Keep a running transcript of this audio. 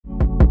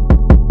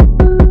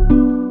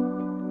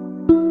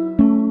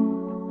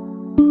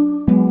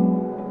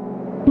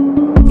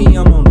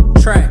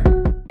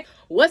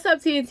What's up,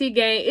 TNT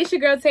gang? It's your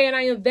girl Tay, and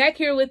I am back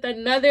here with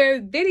another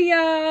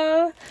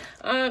video.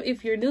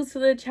 If you're new to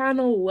the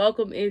channel,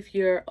 welcome. If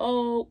you're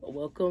old,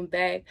 welcome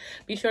back.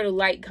 Be sure to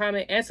like,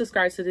 comment, and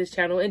subscribe to this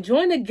channel and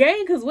join the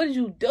gang, because what are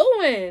you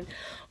doing?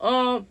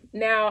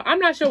 Now I'm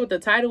not sure what the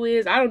title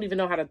is. I don't even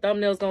know how the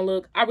thumbnail's gonna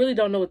look. I really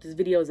don't know what this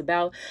video is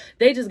about.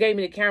 They just gave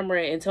me the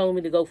camera and told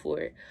me to go for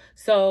it.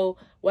 So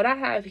what I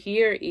have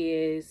here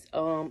is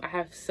I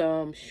have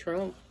some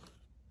shrimp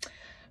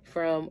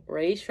from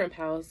Ray's Shrimp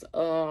House,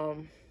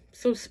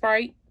 some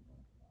Sprite,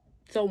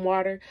 some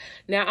water.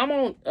 Now I'm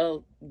on a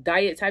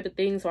diet type of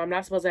thing, so I'm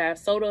not supposed to have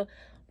soda,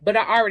 but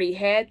I already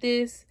had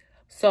this,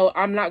 so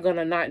I'm not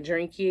gonna not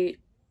drink it.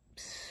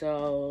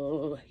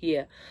 So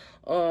yeah.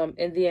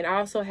 And then I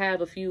also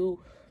have a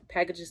few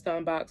packages to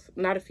unbox,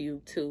 not a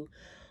few, two,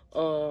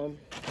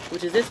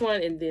 which is this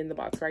one, and then the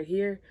box right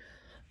here.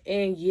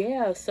 And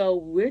yeah, so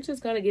we're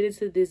just gonna get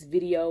into this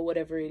video,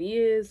 whatever it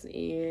is,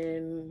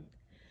 and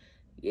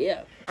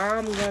yeah,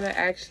 I'm gonna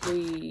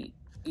actually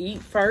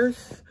eat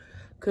first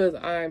because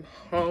I'm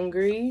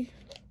hungry.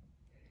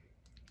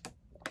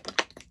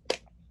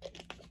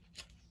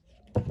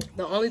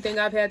 The only thing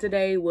I've had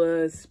today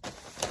was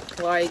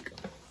like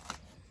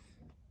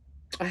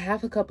a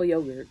half a cup of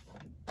yogurt.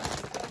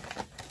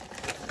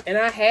 And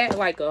I had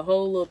like a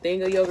whole little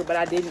thing of yogurt, but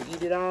I didn't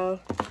eat it all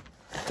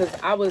because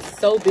I was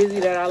so busy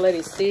that I let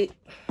it sit.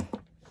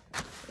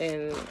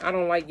 And I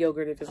don't like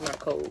yogurt if it's not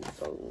cold,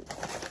 so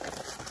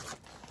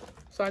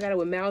I got it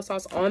with mild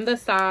sauce on the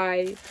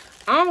side.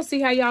 I don't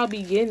see how y'all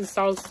be getting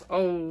sauce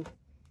on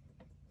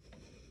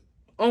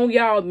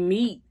y'all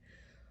meat.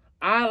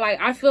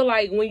 I feel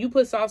like when you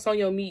put sauce on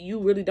your meat, you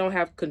really don't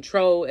have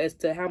control as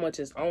to how much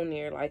is on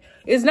there. Like,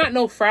 it's not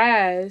no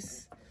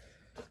fries.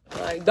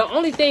 Like, the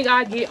only thing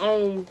I get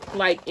on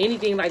like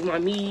anything like my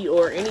meat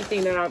or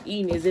anything that I'm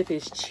eating is if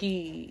it's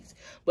cheese.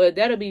 But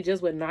that'll be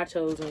just with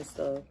nachos and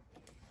stuff.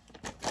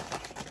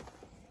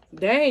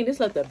 Dang, this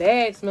left the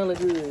bag smelling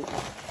good.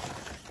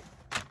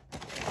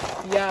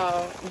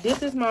 Y'all,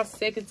 this is my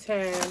second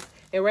time,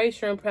 and Ray's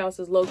Shrimp House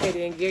is located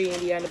in Gary,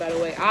 Indiana, by the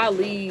way. I'll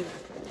leave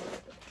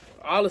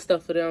all the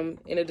stuff for them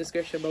in the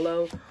description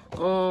below.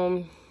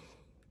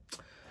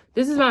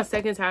 This is my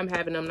second time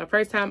having them. The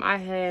first time I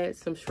had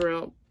some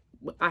shrimp,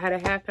 I had a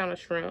half pound of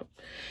shrimp,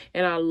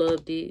 and I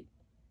loved it.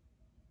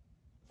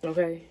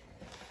 Okay,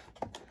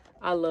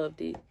 I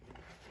loved it.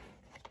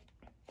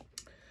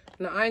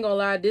 Now, I ain't gonna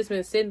lie, this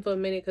been sitting for a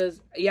minute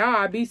because, y'all,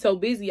 I be so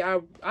busy.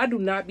 I do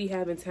not be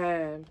having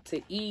time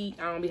to eat.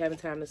 I don't be having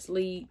time to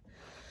sleep.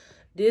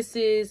 This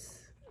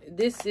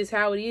is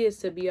how it is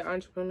to be an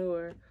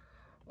entrepreneur.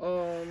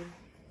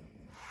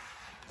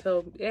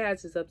 So it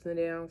has its ups and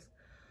downs.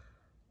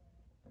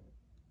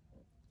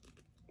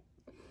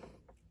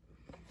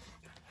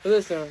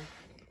 Listen.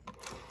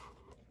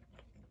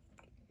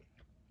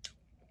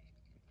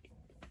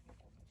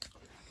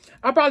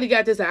 I probably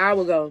got this an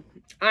hour ago.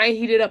 I ain't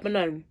heated up or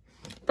nothing.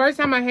 First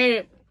time I had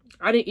it,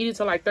 I didn't eat it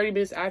till like 30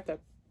 minutes after.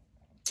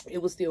 It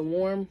was still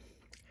warm,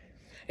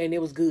 and it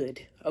was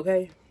good,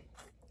 okay?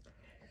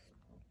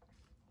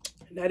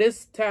 Now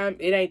this time,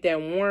 it ain't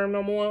that warm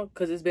no more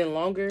because it's been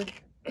longer.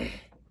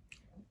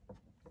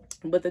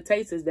 But the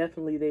taste is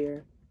definitely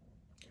there.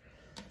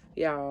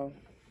 Y'all,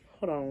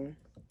 hold on.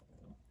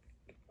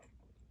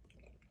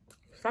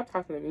 Stop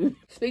talking to me.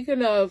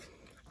 Speaking of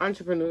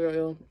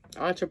entrepreneurial,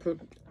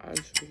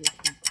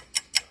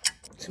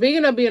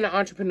 speaking of being an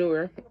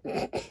entrepreneur,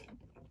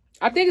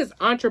 I think it's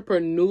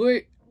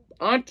entrepreneurial.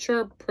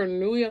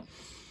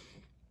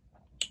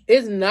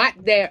 It's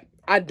not that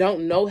I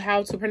don't know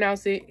how to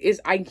pronounce it. It's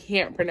I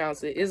can't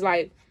pronounce it. It's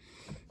like,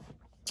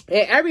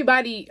 and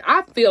everybody,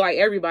 I feel like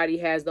everybody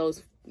has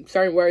those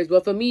certain words.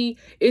 But for me,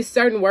 it's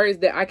certain words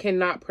that I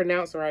cannot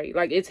pronounce right.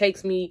 Like, it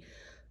takes me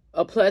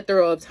a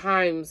plethora of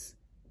times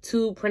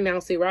to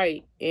pronounce it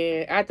right.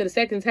 And after the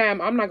second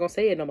time, I'm not going to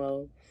say it no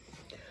more.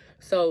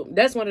 So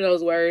that's one of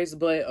those words.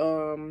 But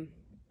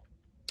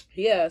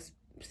yeah,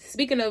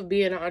 speaking of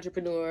being an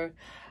entrepreneur,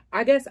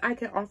 I guess I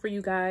can offer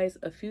you guys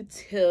a few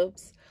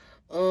tips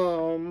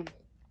for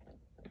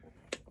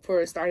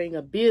starting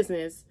a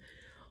business.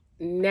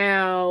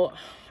 Now,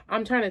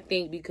 I'm trying to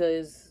think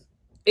because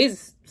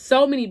it's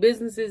so many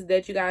businesses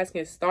that you guys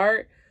can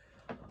start.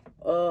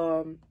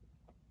 But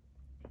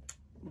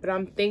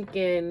I'm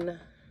thinking,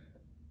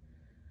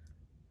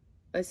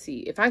 let's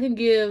see, if I could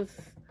give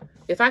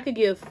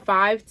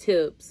 5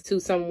 tips to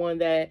someone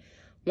that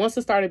wants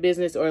to start a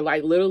business or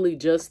like literally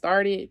just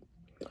started.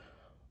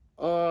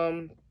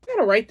 I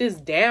gotta write this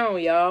down,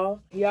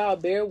 y'all. Y'all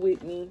bear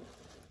with me,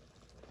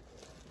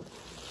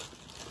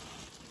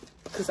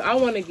 because I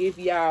want to give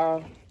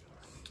y'all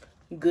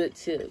good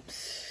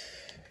tips.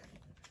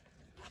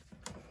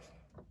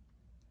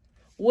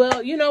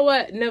 Well, you know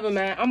what? Never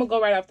mind. I'm gonna go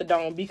right off the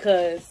dome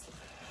because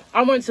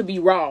I want it to be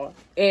raw.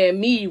 And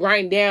me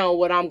writing down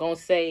what I'm gonna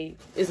say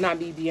is not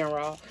me being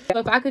raw. So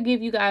if I could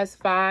give you guys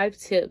 5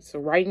 tips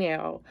right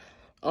now,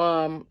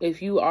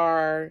 if you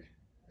are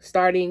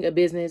starting a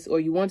business or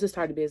you want to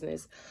start a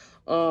business,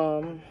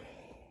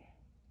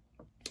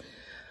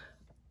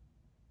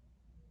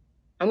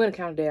 I'm going to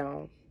count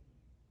down.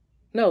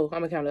 No, I'm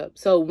going to count up.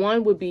 So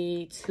 1 would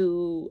be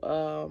to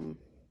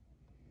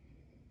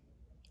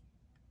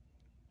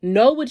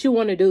know what you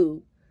want to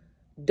do.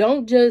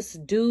 Don't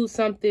just do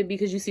something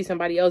because you see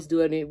somebody else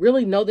doing it.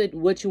 Really know that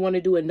what you want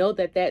to do and know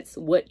that that's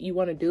what you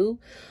want to do.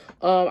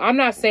 I'm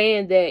not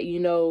saying that, you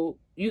know,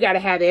 you got to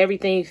have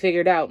everything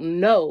figured out.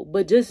 No,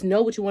 but just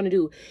know what you want to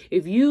do.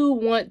 If you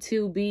want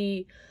to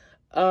be,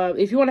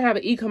 if you want to have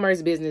an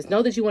e-commerce business,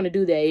 know that you want to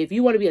do that. If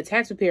you want to be a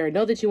tax preparer,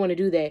 know that you want to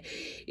do that.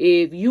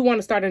 If you want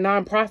to start a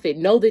nonprofit,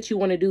 know that you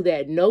want to do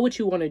that. Know what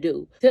you want to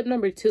do. Tip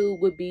number 2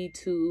 would be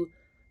to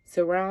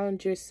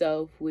surround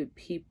yourself with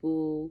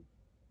people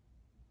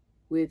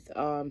with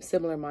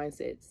similar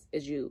mindsets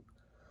as you.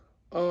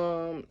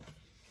 Now,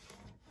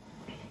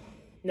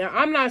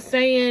 I'm not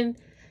saying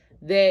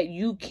that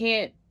you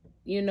can't,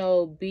 you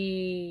know,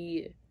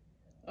 be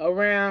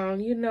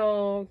around, you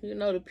know,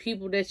 the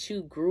people that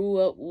you grew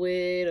up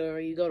with or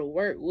you go to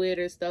work with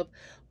or stuff.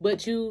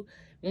 But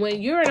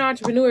when you're an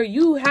entrepreneur,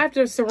 you have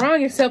to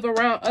surround yourself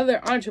around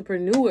other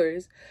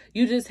entrepreneurs.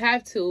 You just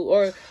have to.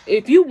 Or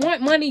if you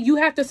want money, you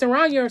have to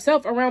surround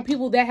yourself around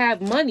people that have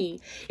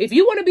money. If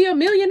you want to be a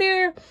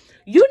millionaire,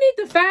 you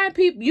need to find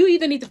people. You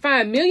either need to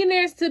find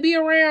millionaires to be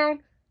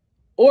around,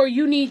 or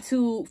you need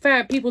to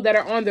find people that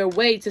are on their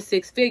way to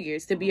 6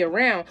 figures to be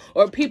around,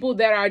 or people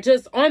that are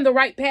just on the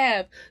right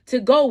path to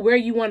go where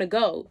you want to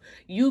go.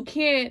 You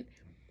can't,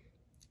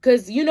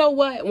 because you know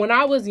what? When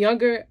I was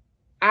younger,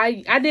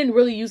 I didn't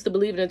really used to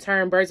believe in the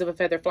term birds of a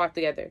feather flock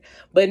together.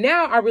 But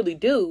now I really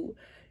do.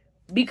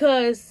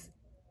 Because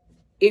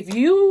if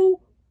you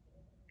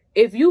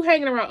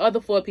hanging around other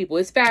 4 people,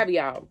 it's 5 of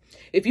y'all.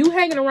 If you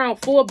hanging around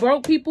 4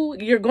 broke people,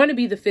 you're going to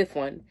be the 5th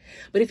one.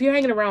 But if you're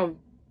hanging around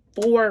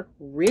 4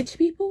 rich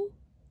people,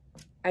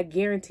 I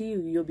guarantee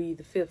you'll be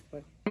the 5th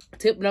one.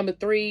 Tip number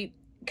 3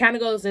 kind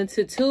of goes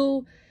into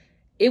 2.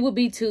 It would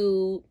be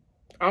to,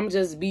 I'm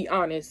just be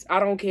honest. I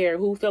don't care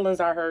who feelings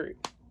are hurt.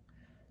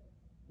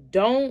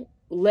 Don't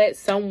let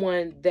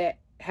someone that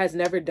has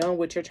never done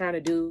what you're trying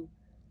to do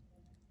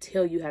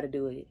tell you how to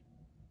do it.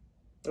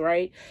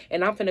 Right?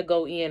 And I'm finna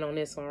go in on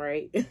this one,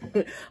 right?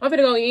 I'm finna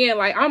go in.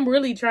 Like, I'm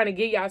really trying to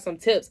give y'all some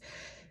tips.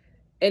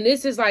 And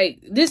this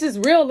is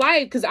real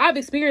life, because I've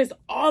experienced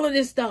all of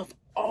this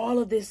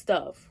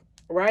stuff,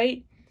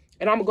 right?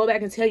 And I'm gonna go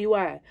back and tell you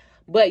why.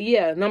 But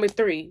yeah, number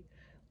 3,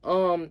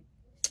 do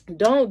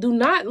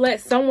not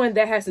let someone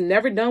that has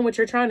never done what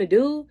you're trying to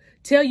do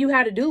tell you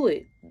how to do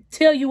it.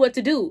 Tell you what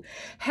to do.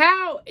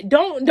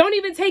 Don't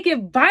even take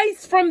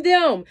advice from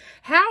them.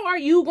 How are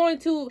you going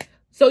to,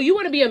 so you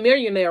want to be a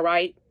millionaire,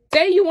 right?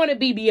 Say you want to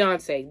be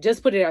Beyonce.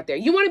 Just put it out there.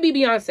 You want to be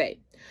Beyonce.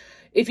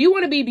 If you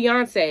want to be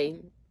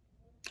Beyonce,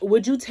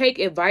 would you take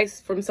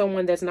advice from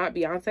someone that's not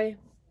Beyonce?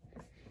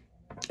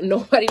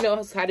 Nobody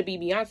knows how to be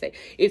Beyonce.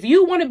 If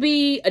you want to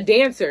be a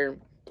dancer,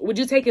 would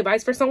you take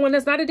advice from someone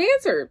that's not a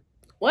dancer?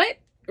 What?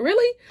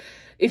 Really?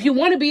 If you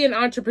want to be an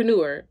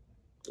entrepreneur,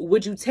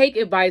 would you take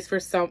advice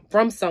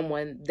from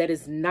someone that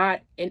is not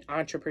an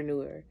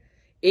entrepreneur?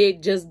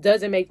 It just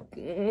doesn't make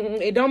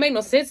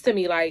no sense to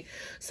me. Like,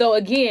 so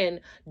again,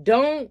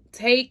 don't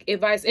take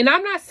advice. And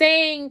I'm not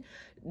saying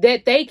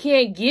that they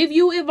can't give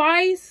you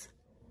advice,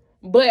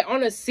 but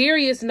on a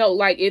serious note,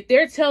 like if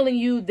they're telling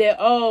you that,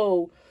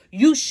 oh,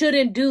 you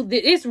shouldn't do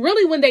this, it's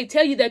really when they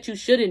tell you that you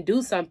shouldn't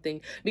do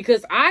something.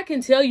 Because I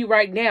can tell you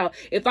right now,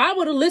 if I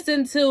would have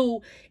listened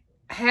to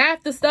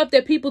half the stuff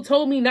that people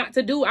told me not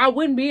to do, I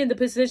wouldn't be in the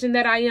position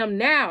that I am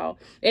now.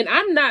 And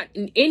I'm not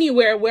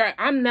anywhere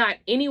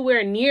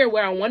near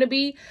where I want to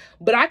be.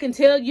 But I can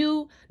tell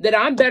you that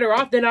I'm better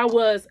off than I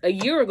was a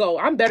year ago.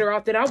 I'm better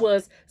off than I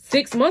was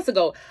 6 months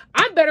ago.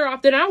 I'm better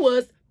off than I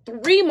was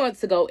 3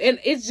 months ago. And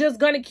it's just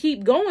going to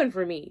keep going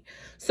for me.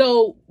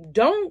 So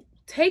don't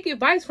take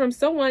advice from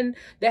someone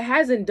that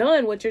hasn't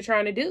done what you're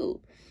trying to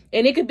do.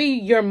 And it could be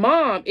your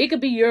mom. It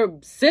could be your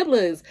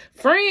siblings,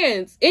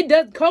 friends.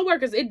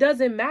 Coworkers. It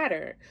doesn't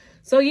matter.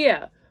 So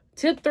yeah,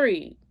 tip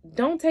 3,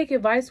 don't take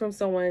advice from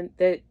someone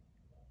that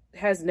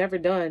has never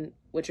done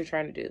what you're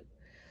trying to do.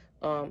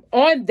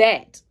 On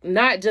that,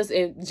 not just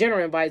in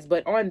general advice,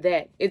 but on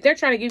that. If they're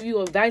trying to give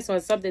you advice on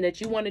something that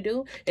you want to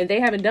do and they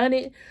haven't done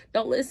it,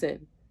 don't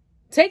listen.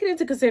 Take it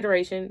into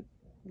consideration.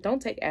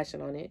 Don't take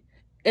action on it.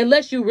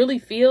 Unless you really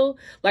feel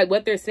like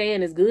what they're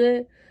saying is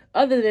good.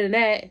 Other than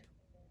that,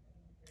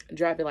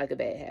 drop it like a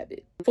bad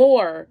habit.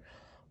 4,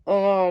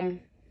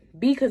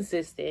 be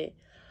consistent.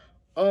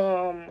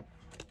 And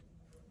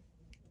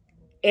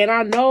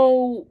I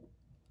know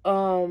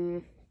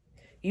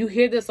you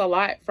hear this a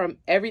lot from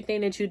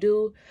everything that you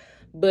do,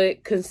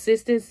 but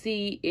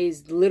consistency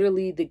is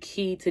literally the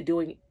key to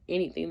doing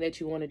anything that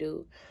you want to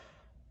do.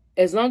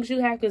 As long as you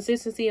have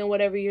consistency in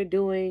whatever you're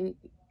doing,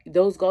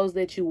 those goals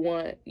that you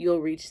want, you'll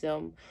reach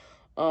them.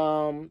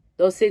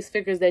 Those 6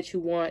 figures that you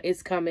want,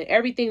 it's coming.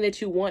 Everything that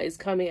you want is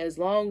coming as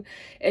long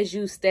as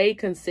you stay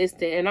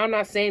consistent. And I'm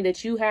not saying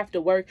that you have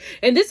to work.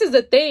 And this is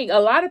the thing. A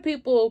lot of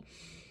people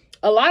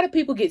a lot of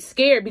people get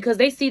scared because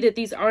they see that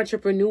these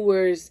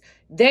entrepreneurs,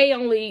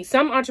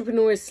 some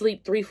entrepreneurs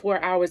sleep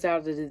 3-4 hours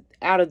out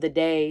of the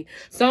day.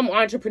 Some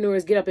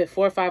entrepreneurs get up at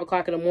 4 or 5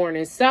 o'clock in the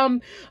morning.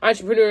 Some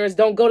entrepreneurs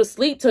don't go to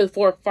sleep till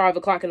 4 or 5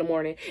 o'clock in the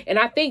morning. And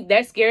I think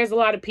that scares a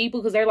lot of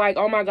people because they're like,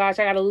 oh my gosh,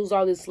 I got to lose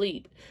all this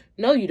sleep.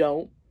 No, you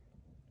don't.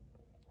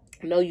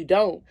 No, you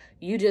don't.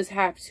 You just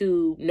have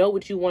to know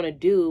what you want to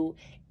do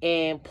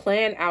and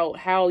plan out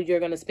how you're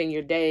going to spend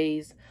your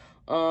days.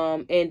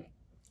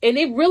 And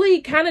it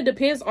really kind of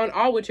depends on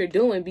all what you're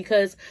doing,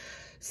 because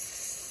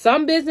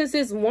some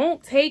businesses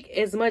won't take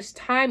as much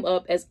time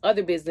up as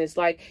other business.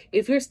 Like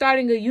if you're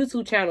starting a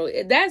YouTube channel,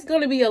 that's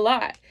going to be a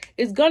lot.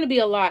 It's going to be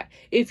a lot.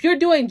 If you're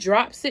doing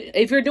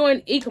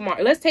e-commerce,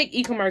 let's take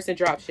e-commerce and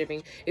drop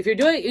shipping. If you're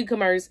doing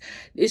e-commerce,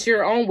 it's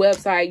your own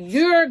website.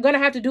 You're going to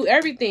have to do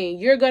everything.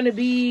 You're going to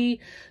be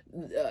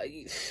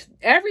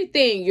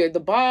everything. You're the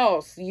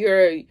boss.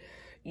 You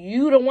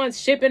the one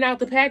shipping out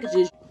the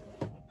packages.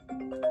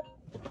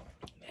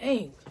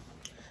 Dang.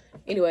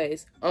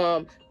 Anyways,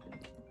 bro.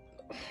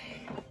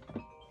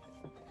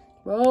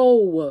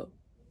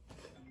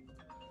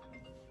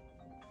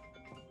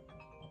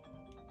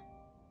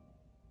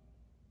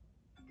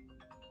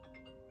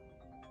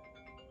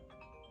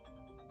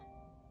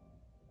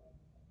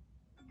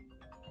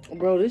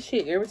 Bro, this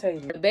shit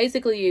irritates me.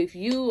 Basically, if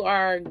you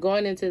are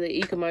going into the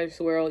e-commerce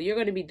world, you're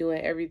going to be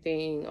doing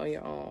everything on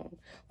your own.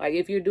 Like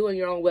if you're doing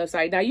your own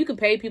website, now you can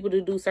pay people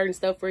to do certain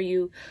stuff for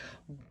you,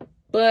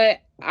 but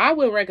I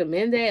wouldn't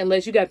recommend that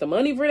unless you got the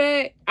money for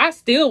that. I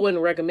still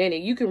wouldn't recommend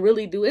it. You can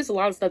really do, it's a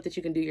lot of stuff that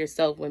you can do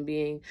yourself when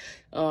being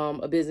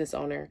a business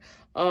owner.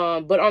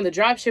 But on the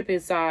drop shipping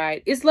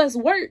side, it's less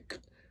work.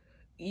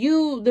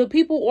 The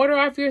people order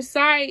off your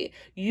site,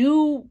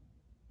 you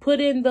put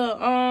in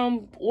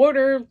the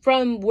order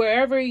from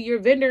wherever your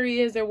vendor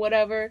is or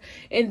whatever,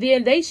 and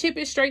then they ship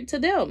it straight to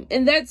them.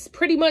 And that's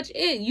pretty much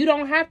it. You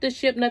don't have to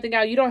ship nothing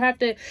out. You don't have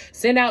to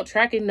send out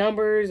tracking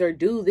numbers or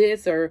do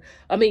this, or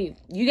I mean,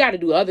 you got to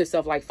do other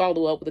stuff like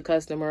follow up with the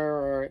customer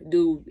or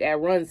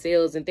run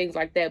sales and things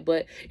like that.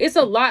 But it's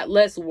a lot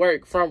less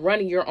work from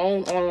running your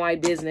own online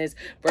business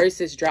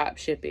versus drop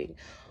shipping.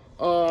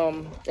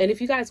 And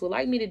if you guys would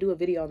like me to do a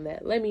video on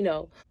that, let me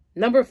know.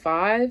 Number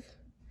 5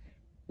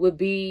 would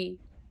be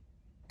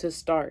to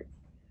start,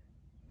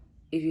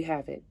 if you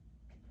haven't.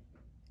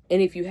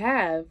 And if you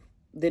have,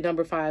 the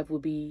number 5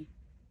 would be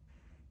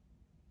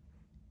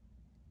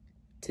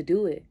to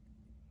do it.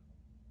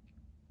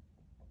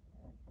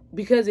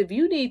 Because if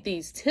you need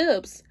these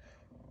tips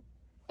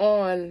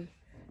on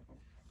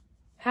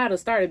how to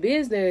start a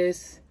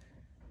business,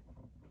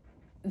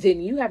 then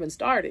you haven't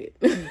started.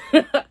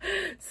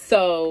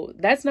 So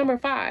that's number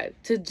 5,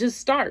 to just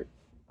start.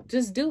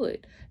 Just do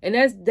it. And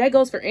that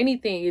goes for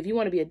anything. If you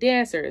want to be a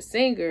dancer, a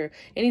singer,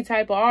 any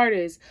type of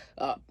artist,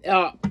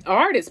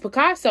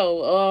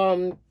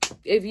 Picasso,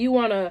 if you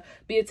want to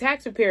be a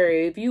tax preparer,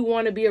 if you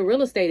want to be a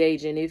real estate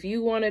agent, if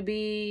you want to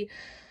be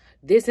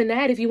this and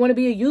that, if you want to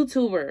be a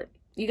YouTuber,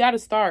 you got to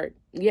start.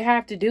 You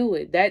have to do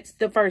it. That's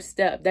the first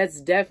step.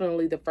 That's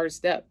definitely the first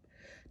step,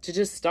 to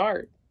just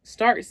start.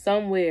 Start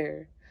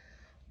somewhere.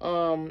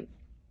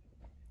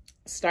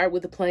 Start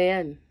with a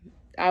plan.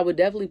 I would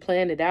definitely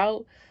plan it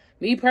out.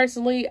 Me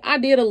personally, I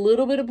did a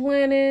little bit of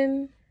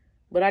planning,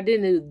 but I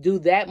didn't do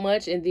that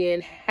much. And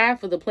then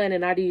half of the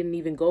planning, I didn't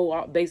even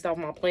go based off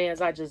my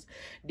plans. I just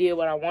did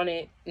what I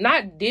wanted.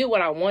 Not did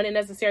what I wanted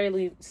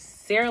necessarily,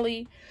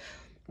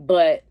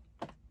 but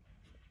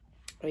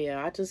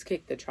yeah, I just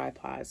kicked the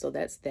tripod. So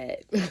that's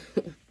that.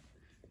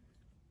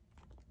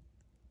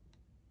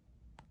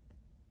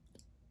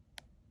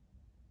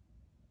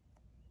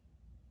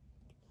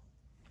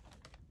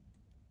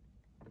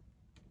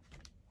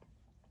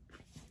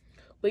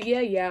 But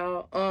yeah,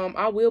 y'all,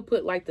 I will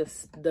put like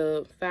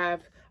the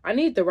 5. I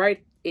need to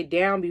write it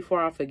down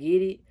before I forget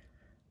it,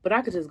 but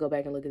I could just go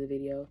back and look at the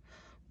video.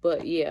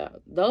 But yeah,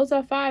 those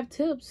are 5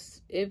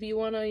 tips if you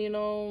want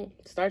to,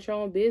 start your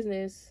own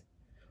business,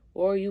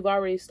 or you've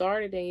already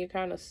started and you're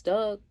kind of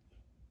stuck.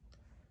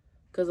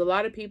 Because a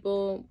lot of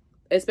people,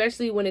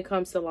 especially when it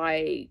comes to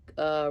like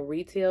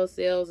retail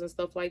sales and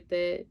stuff like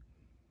that,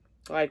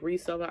 like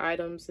reselling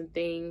items and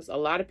things, a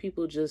lot of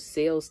people just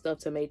sell stuff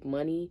to make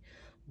money,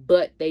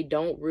 but they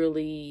don't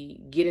really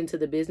get into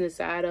the business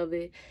side of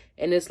it.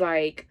 And it's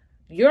like,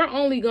 you're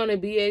only going to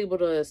be able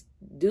to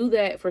do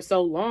that for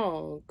so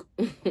long.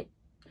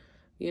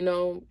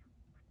 You're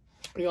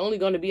only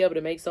going to be able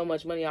to make so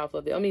much money off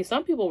of it. I mean,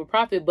 some people will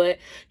profit, but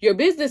your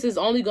business is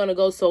only going to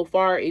go so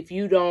far if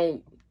you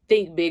don't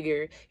think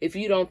bigger, if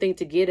you don't think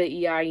to get an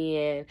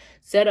EIN,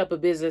 set up a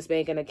business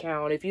banking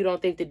account, if you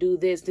don't think to do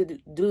this, to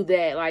do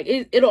that. Like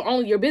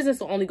your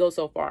business will only go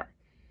so far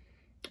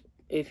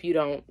if you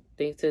don't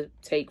think to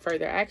take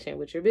further action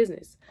with your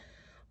business.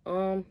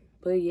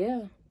 But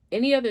yeah,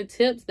 any other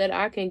tips that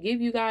I can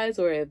give you guys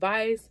or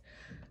advice,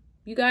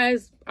 you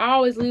guys, I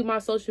always leave my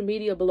social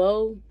media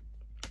below.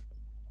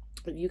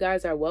 You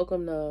guys are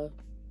welcome to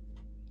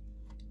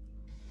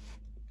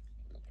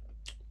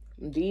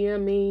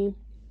DM me,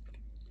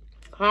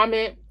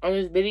 comment on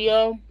this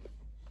video.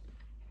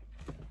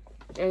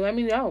 and let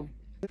me know.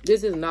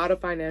 This is not a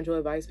financial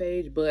advice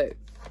page, but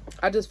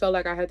I just felt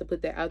like I had to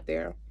put that out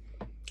there.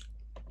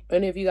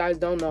 And if you guys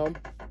don't know,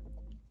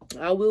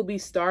 I will be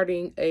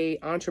starting a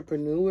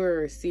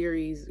entrepreneur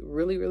series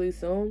really, really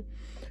soon,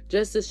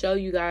 just to show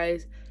you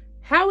guys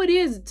how it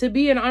is to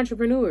be an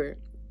entrepreneur.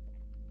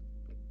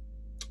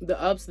 The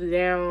ups, the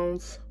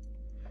downs.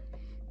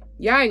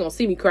 Y'all ain't gonna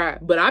see me cry,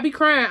 but I be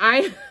crying.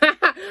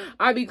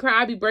 I be crying.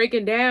 I be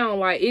breaking down.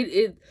 Like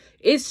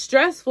it's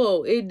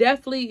stressful. It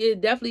definitely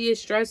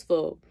is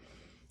stressful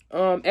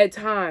at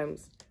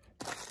times.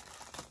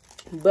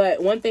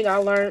 But one thing I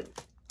learned,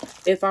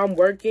 if I'm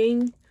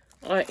working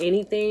on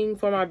anything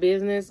for my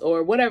business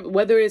or whatever,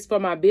 whether it's for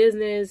my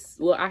business,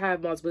 well, I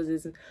have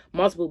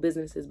multiple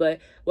businesses, but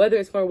whether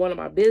it's for one of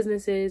my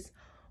businesses,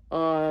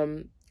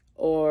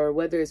 or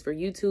whether it's for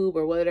YouTube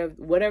or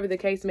whatever the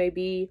case may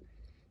be,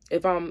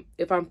 if I'm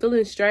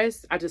feeling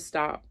stressed, I just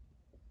stop.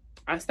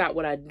 I stop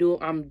what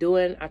I'm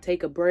doing. I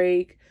take a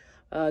break,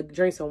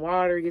 drink some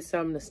water, get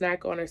something to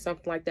snack on or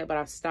something like that, but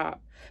I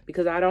stop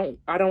because I don't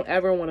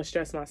ever want to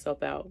stress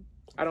myself out.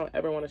 I don't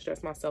ever want to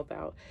stress myself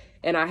out.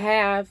 And I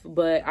have,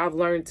 but I've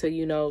learned to,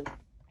 you know,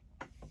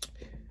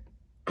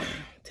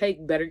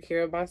 take better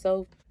care of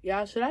myself.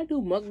 Y'all, should I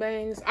do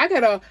mukbangs? I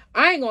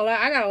ain't gonna lie,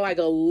 I got like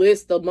a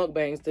list of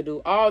mukbangs to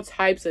do. All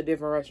types of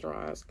different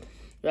restaurants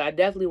that I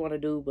definitely want to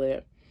do,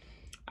 but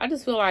I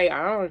just feel like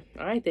I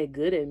ain't that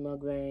good at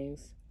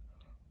mukbangs.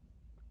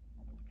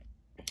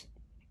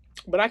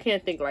 But I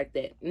can't think like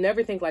that.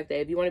 Never think like that.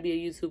 If you want to be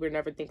a YouTuber,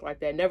 never think like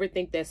that. Never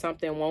think that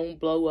something won't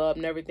blow up.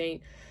 Never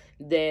think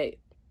that,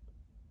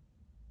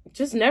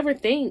 just never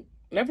think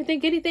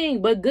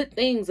anything but good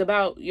things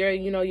about your,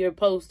 you know, your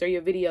posts or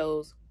your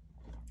videos,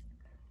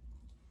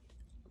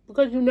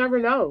 because you never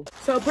know.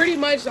 So pretty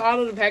much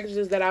all of the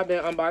packages that I've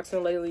been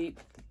unboxing lately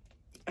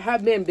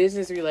have been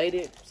business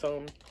related,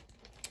 so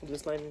I'm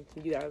just letting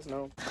you guys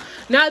know.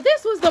 Now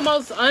this was the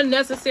most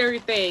unnecessary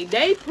thing.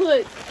 They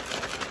put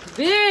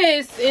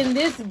this in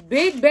this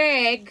big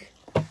bag.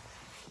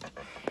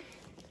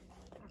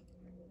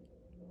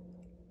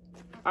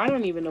 I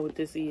don't even know what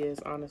this is,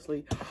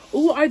 honestly.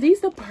 Ooh, are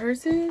these the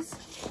purses?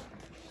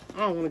 I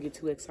don't want to get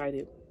too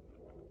excited.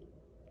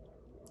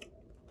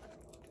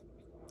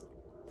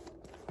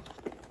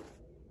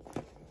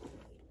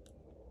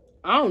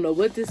 I don't know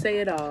what to say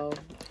at all.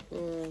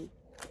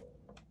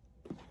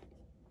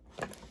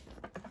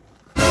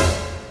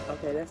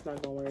 Okay, that's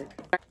not gonna work.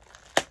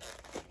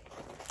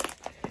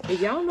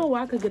 If y'all know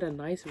where I could get a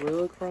nice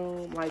rug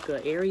from, like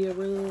an area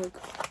rug,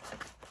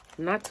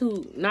 not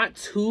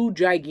too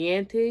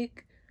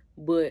gigantic,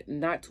 but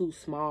not too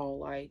small,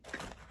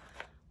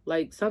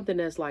 like something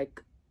that's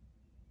like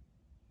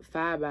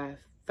 5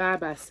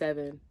 by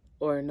 7,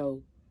 or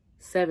no,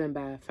 7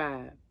 by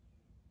 5,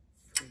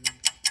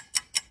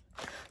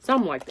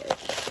 something like that.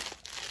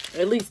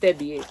 At least that'd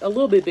be it. A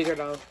little bit bigger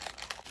though.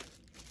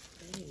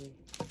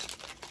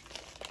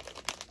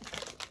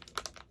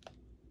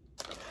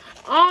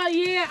 Oh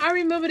yeah, I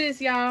remember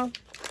this, y'all.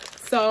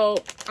 So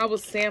I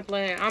was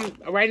sampling.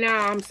 Right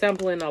now I'm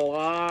sampling a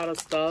lot of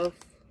stuff,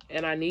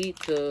 and I need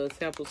to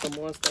sample some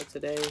more stuff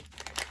today.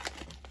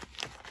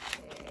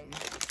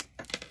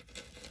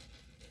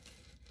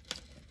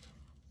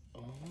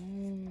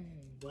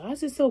 Why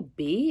is it so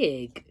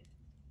big?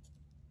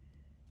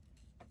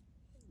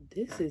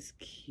 This is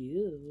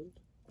cute.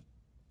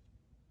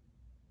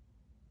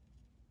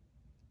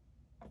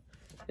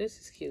 This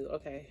is cute.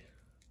 Okay.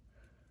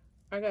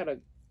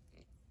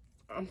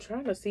 I'm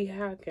trying to see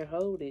how I can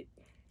hold it.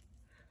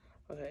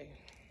 Okay.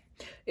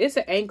 It's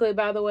an anklet,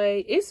 by the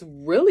way. It's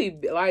really,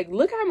 like,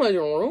 look how much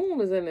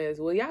room is in this.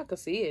 Well, y'all can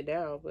see it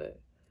now, but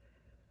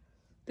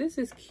this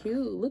is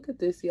cute. Look at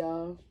this,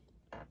 y'all.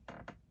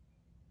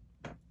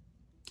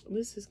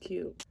 This is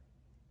cute.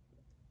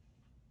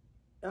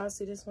 Y'all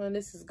see this one?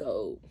 This is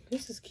gold.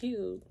 This is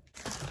cute.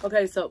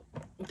 Okay, so,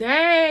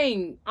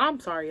 dang. I'm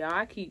sorry, y'all.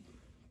 I keep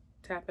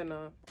tapping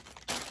on.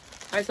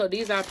 Alright, so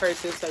these are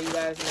purses, so you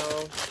guys know.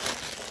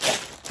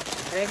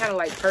 And they kind of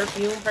like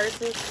perfume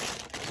purses.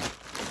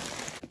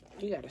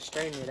 You gotta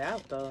straighten it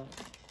out, though.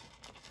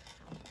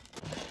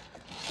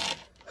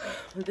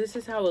 This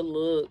is how it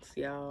looks,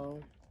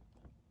 y'all.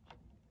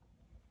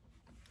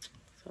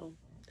 So,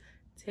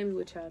 tell me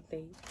what y'all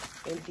think.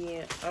 And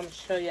then I'm gonna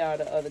show y'all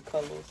the other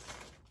colors.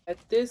 At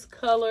this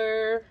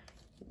color,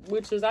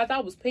 which is, I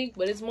thought was pink,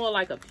 but it's more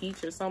like a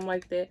peach or something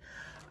like that.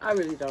 I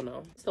really don't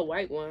know. It's the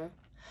white one.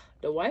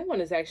 The white one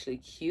is actually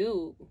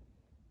cute.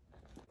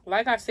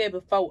 Like I said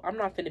before, I'm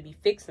not finna be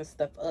fixing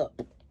stuff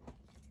up.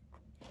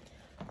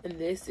 And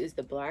this is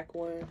the black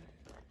one.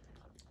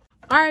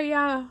 Alright,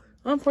 y'all.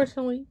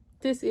 Unfortunately,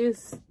 this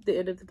is the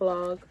end of the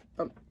vlog.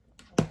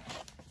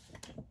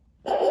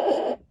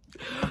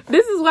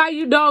 This is why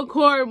you don't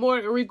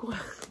record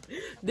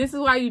this is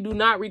why you do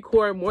not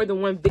record more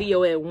than one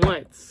video at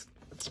once.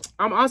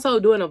 I'm also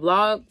doing a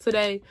vlog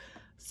today.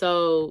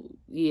 So,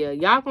 yeah,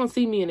 y'all gonna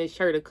see me in this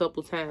shirt a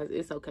couple times.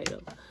 It's okay,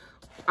 though.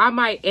 I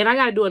might, and I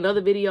gotta do another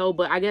video,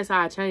 but I guess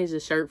I'll change the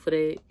shirt for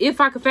that.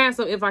 If I can find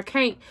some. If I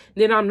can't,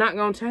 then I'm not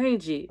gonna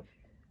change it.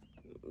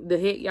 the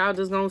heck y'all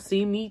just gonna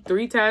see me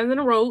 3 times in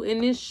a row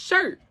in this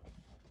shirt.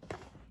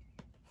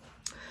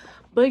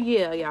 But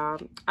yeah, y'all,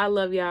 I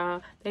love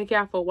y'all. Thank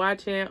y'all for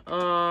watching.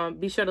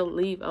 Be sure to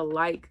leave a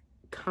like,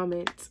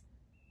 comment,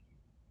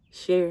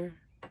 share,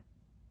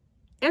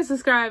 and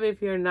subscribe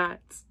if you're not,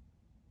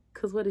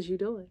 because what is you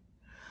doing?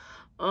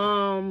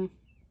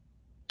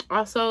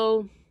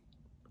 Also,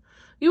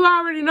 you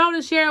already know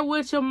to share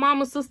with your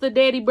mama, sister,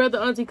 daddy, brother,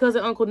 auntie,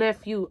 cousin, uncle,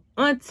 nephew,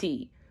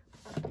 auntie.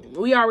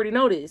 We already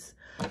know this.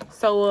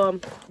 So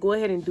go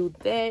ahead and do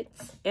that.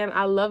 And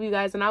I love you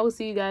guys, and I will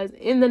see you guys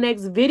in the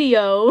next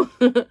video.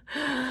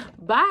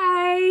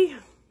 Bye.